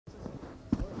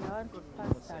want to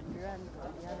pass and run to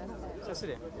the other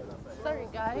side. Sorry,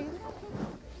 guys.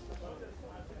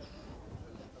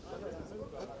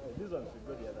 This one should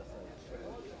go the other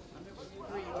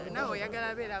side. Now you're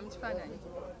gonna be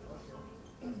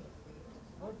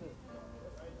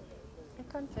I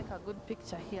can't take a good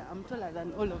picture here. I'm taller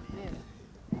than all of them.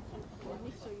 Let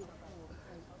me show you.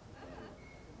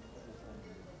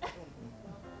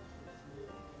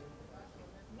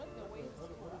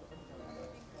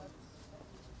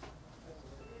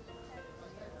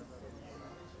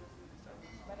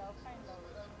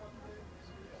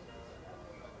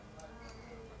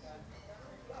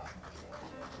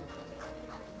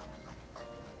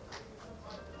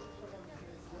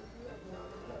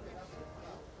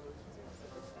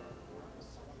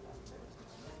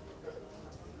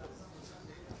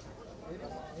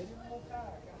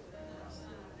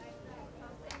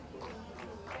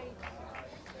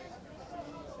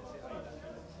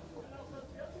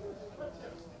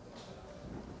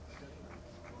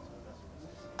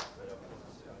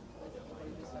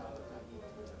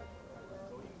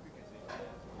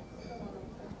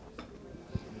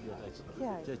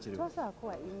 Yeah, it was a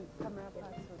camera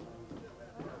person.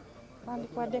 And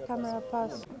for the camera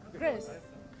person. Grace,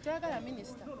 Jagala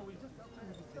Minister.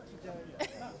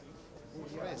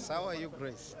 Grace, how are you,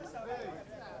 Grace?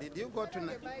 Did you go to?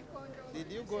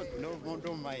 No,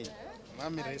 don't mind.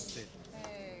 Mom rested.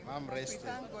 Mom rested.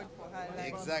 Thank God for her life.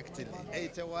 Exactly.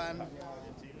 81.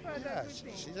 Yeah,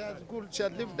 she had good. She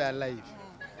had lived her life.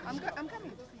 I'm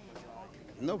coming.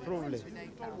 No problem.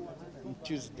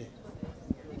 Tuesday.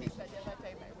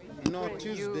 No,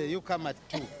 Tuesday. You come at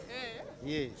 2.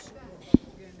 Yes.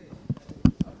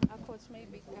 Of course,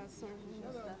 maybe condolences.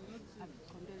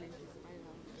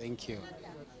 Thank you.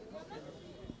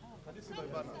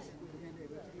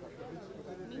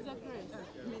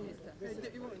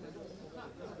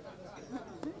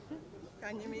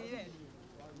 Can you meet it?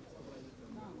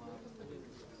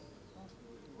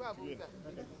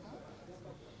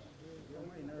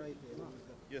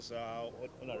 Yes,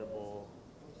 Honorable.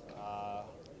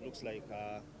 Looks like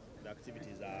the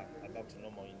activities are back to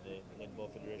normal in the Netball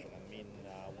Federation. I mean,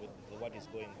 with what is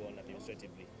going on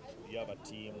administratively, you have a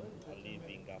team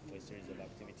leaving for a series of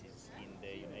activities in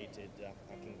the United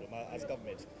Kingdom. As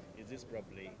government, is this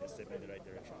probably a step in the right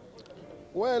direction?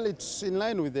 Well, it's in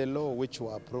line with the law which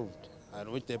were approved and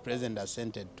which the President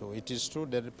assented to. It is true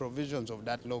that the provisions of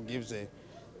that law gives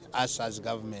us as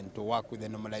government to work with the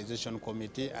normalization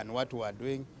committee, and what we are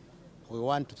doing, I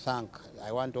want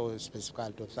to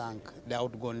specifically to thank the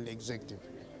outgoing executive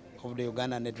of the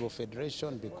Uganda Netball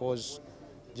Federation, because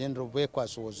General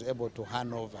Bekwas was able to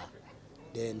hand over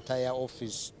the entire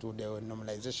office to the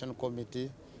normalization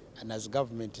committee, and as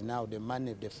government now the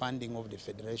money, the funding of the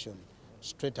federation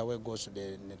straight away goes to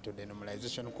the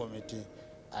normalization committee,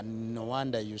 and no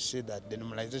wonder you see that the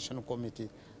normalization committee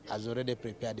has already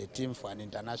prepared a team for an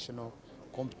international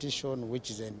competition, which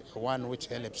is one which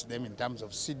helps them in terms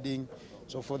of seeding.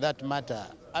 So for that matter,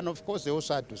 and of course they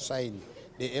also had to sign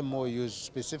the MOUs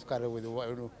specifically with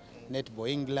Netball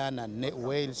England and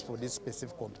Wales for this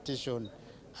specific competition.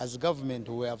 As government,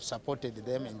 we have supported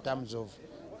them in terms of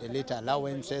the later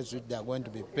allowances which they are going to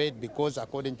be paid, because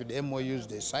according to the MOUs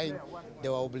they signed,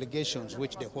 there were obligations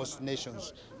which the host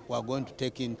nations were going to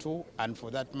take into, and for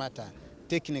that matter,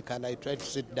 technically I tried to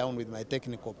sit down with my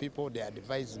technical people. They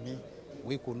advised me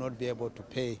we could not be able to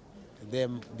pay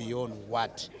them beyond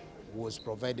what was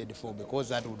provided for, because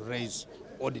that would raise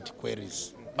audit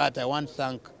queries. But I want to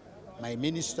thank my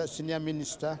minister, senior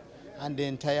minister, and the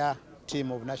entire team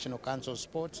of National Council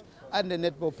Sports and the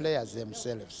netball players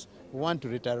themselves. We want to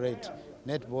reiterate,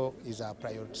 netball is our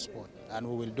priority sport, and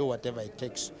we will do whatever it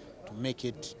takes to make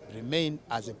it remain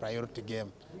as a priority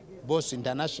game, both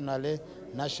internationally,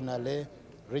 nationally,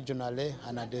 regionally,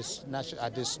 and at this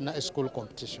school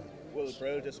competition. Well,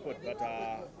 priority sport, but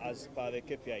as per the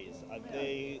KPIs, are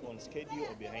they on schedule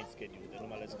or behind schedule, the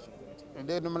normalization committee?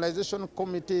 The normalization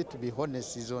committee, to be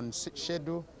honest, is on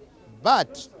schedule,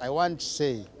 but I want to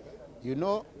say, you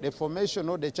know, the formation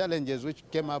or the challenges which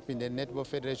came up in the Netball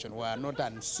Federation were not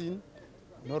unseen,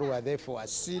 nor were they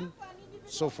foreseen.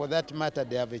 So for that matter,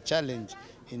 they have a challenge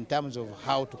in terms of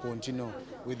how to continue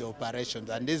with the operations.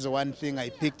 And this is one thing I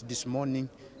picked this morning.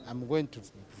 I'm going to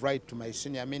write to my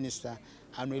senior minister,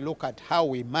 and we look at how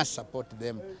we must support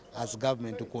them as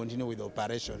government to continue with the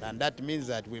operation. And that means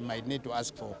that we might need to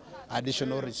ask for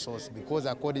additional resource, because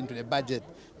according to the budget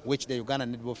which the Uganda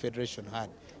Netball Federation had,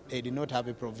 they did not have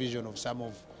a provision of some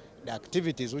of the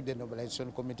activities which the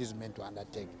Normalization Committee is meant to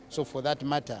undertake. So for that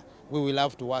matter, we will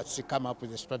have to come up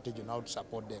with a strategy on how to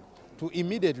support them, to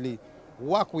immediately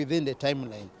work within the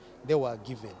timeline they were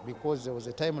given, because there was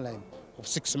a timeline of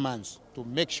 6 months to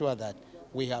make sure that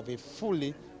we have a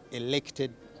fully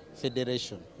elected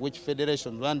federation, which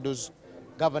federation, when those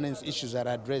governance issues are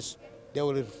addressed, they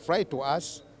will write to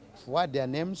us, forward their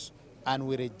names, and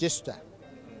we register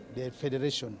the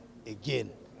federation again.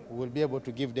 We will be able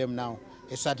to give them now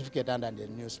a certificate under the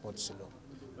new sports law.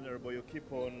 Honorable, you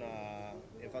keep on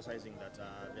emphasizing that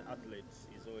the athletes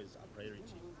is always a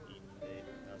priority in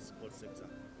the sports sector,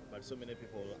 but so many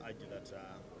people argue that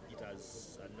it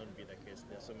has not been the case.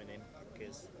 There are so many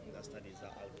case studies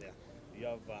out there. You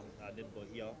have netball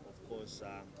here, of course,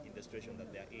 in the situation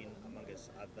that they are in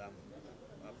amongst other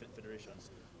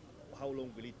federations. How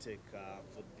long will it take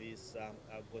for this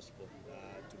gospel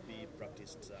to be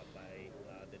practiced by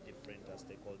the different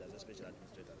stakeholders, especially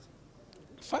administrators?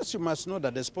 First, you must know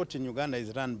that the sport in Uganda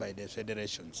is run by the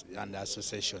federations and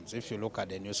associations, if you look at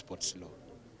the new sports law.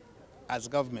 As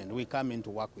government, we come in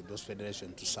to work with those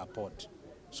federations to support.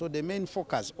 So the main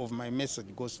focus of my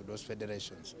message goes to those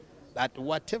federations, that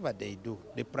whatever they do,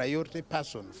 the priority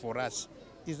person for us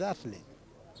is athlete.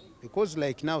 Because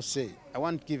like now say, I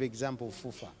want to give example of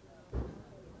FUFA.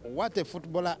 What a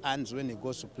footballer earns when he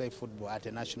goes to play football at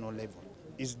a national level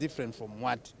is different from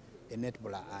what a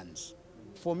netballer earns.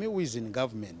 For me, who is in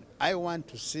government, I want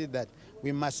to see that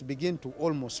we must begin to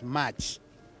almost match.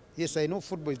 Yes, I know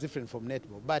football is different from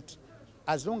netball, but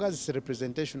as long as it's a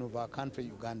representation of our country,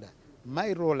 Uganda,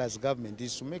 my role as government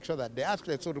is to make sure that the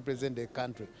athletes who represent the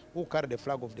country, who carry the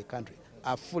flag of the country,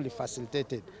 are fully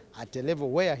facilitated at a level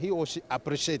where he or she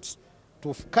appreciates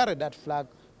to carry that flag,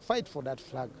 fight for that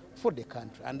flag for the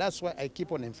country. And that's why I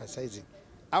keep on emphasizing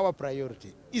our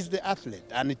priority is the athlete,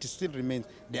 and it still remains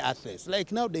the athletes.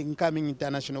 Like now, the incoming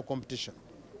international competition,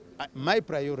 my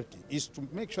priority is to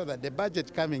make sure that the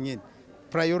budget coming in,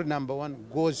 priority number one,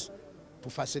 goes to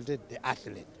facilitate the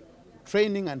athlete.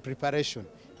 Training and preparation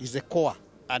is the core.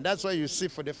 And that's why you see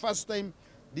for the first time,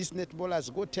 these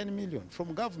netballers got 10 million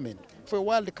from government for a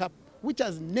World Cup, which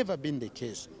has never been the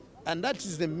case. And that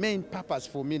is the main purpose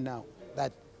for me now,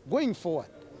 that going forward,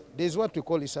 there's what we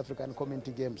call East African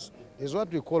Community Games. There's what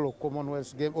we call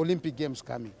Commonwealth Games, Olympic Games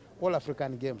coming, all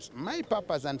African Games. My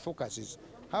purpose and focus is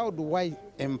how do I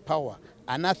empower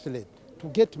an athlete to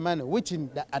get money, which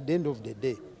at the end of the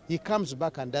day, he comes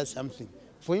back and does something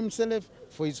for himself,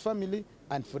 for his family,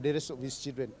 and for the rest of his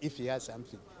children if he has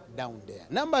something down there.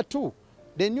 Number two,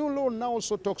 the new law now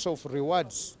also talks of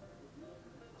rewards.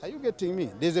 Are you getting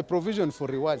me? There's a provision for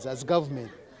rewards as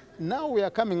government. Now we are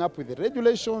coming up with the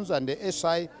regulations and the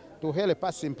SI to help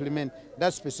us implement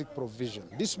that specific provision.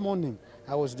 This morning,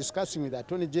 I was discussing with the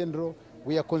Attorney General.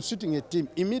 We are constituting a team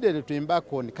immediately to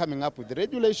embark on coming up with the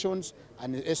regulations,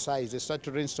 and the SI is a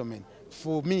statutory instrument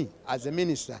for me as a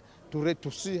minister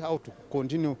to see how to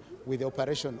continue with the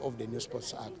operation of the New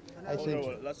Sports Act. I think.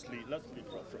 Lastly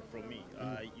from me,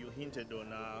 you hinted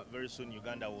on very soon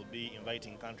Uganda will be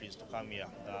inviting countries to come here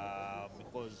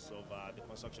because of the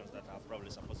constructions that are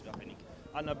probably supposed to be happening.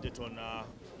 An update on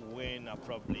when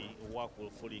probably work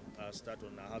will fully start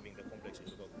on having the complex in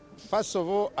Uganda. First of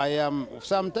all,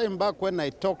 some time back when I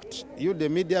talked, you the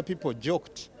media people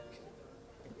joked.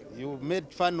 You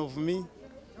made fun of me.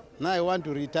 Now I want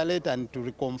to retaliate and to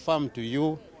reconfirm to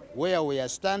you where we are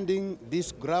standing.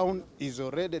 This ground is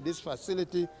already, this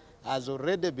facility has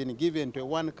already been given to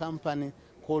one company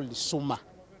called Suma.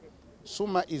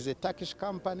 Suma is a Turkish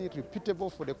company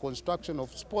reputable for the construction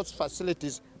of sports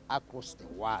facilities across the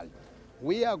world.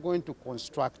 We are going to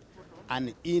construct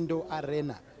an indoor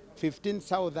arena,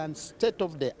 15,000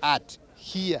 state-of-the-art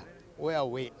here where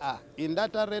we are. In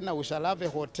that arena, we shall have a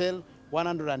hotel,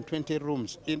 120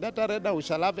 rooms. In that arena, we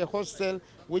shall have a hostel,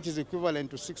 which is equivalent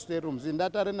to 60 rooms. In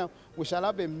that arena, we shall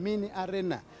have a mini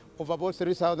arena of about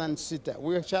 3,000 seater.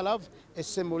 We shall have a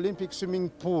semi-Olympic swimming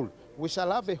pool. We shall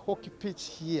have a hockey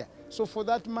pitch here. So for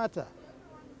that matter,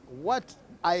 what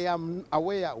I am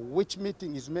aware which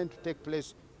meeting is meant to take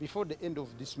place before the end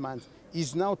of this month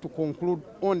is now to conclude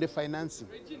on the financing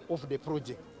of the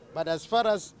project. But as far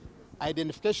as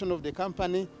identification of the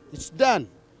company, it's done.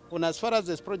 And as far as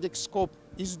this project scope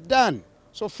is done.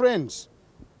 So friends,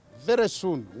 very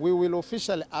soon we will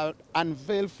officially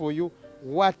unveil for you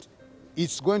what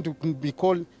is going to be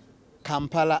called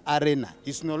Kampala Arena.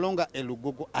 It's no longer a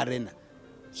Lugogo Arena.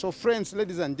 So friends,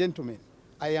 ladies and gentlemen,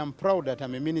 I am proud that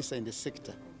I'm a minister in the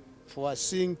sector for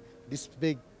seeing this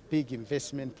big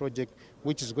investment project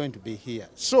which is going to be here.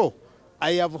 So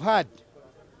I have heard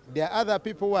there are other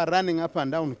people who are running up and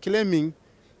down claiming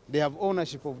they have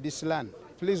ownership of this land.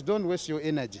 Please don't waste your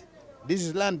energy.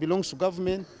 This land belongs to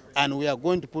government, and we are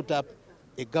going to put up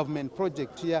a government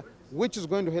project here which is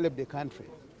going to help the country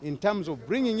in terms of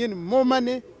bringing in more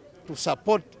money to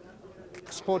support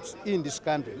sports in this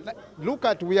country. Look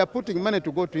at, we are putting money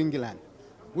to go to England.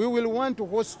 We will want to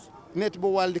host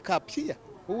Netball World Cup here.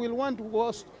 We will want to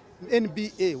host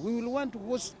NBA. We will want to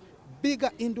host bigger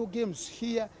indoor games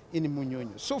here in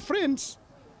Munyonyo. So friends,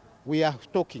 we are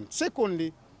talking.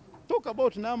 Secondly, talk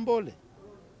about Nambole.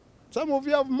 Some of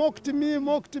you have mocked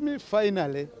me.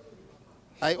 Finally,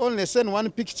 I only send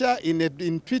one picture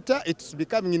in Twitter. It's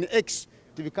becoming in X.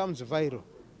 It becomes viral.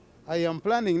 I am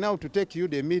planning now to take you,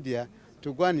 the media,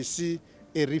 to go and see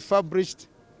a refurbished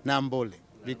Nambole.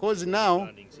 Because now,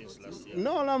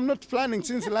 no, I'm not planning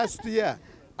since last year.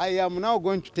 I am now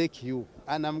going to take you,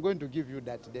 and I'm going to give you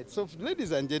that date. So,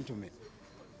 ladies and gentlemen,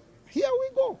 here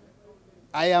we go.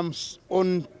 I am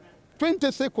on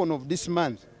 22nd of this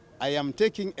month. I am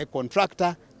taking a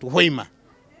contractor to Hoima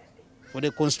for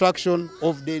the construction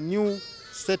of the new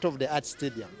state-of-the-art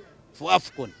stadium for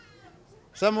AFCON.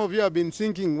 Some of you have been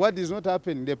thinking, what is not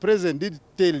happening? The president did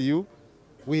tell you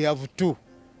we have 2.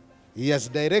 He has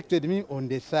directed me on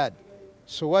the 3rd.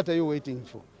 So what are you waiting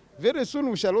for? Very soon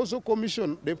we shall also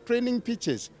commission the training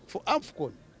pitches for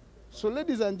AFCON. So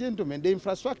ladies and gentlemen, the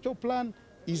infrastructure plan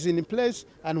is in place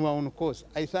and we're on course.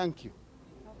 I thank you.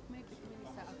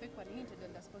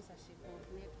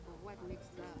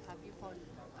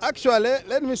 Actually,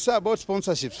 let me say about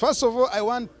sponsorships. First of all, I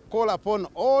want to call upon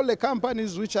all the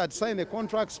companies which had signed the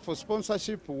contracts for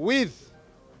sponsorship with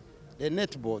the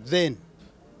netball then,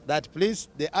 that please,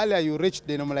 the earlier you reach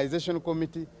the normalization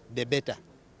committee, the better.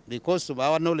 Because of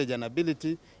our knowledge and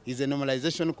ability, is a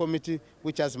normalization committee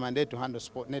which has mandate to handle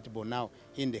sport netball now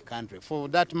in the country. For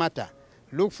that matter,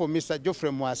 look for Mr.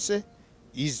 Geoffrey Mwase.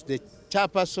 He's the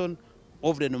chairperson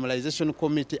of the normalization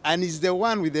committee and is the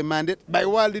one with the mandate by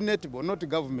World Netball, not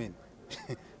government,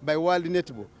 by World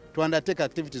Netball, to undertake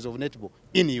activities of netball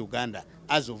in Uganda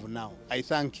as of now. I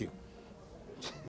thank you.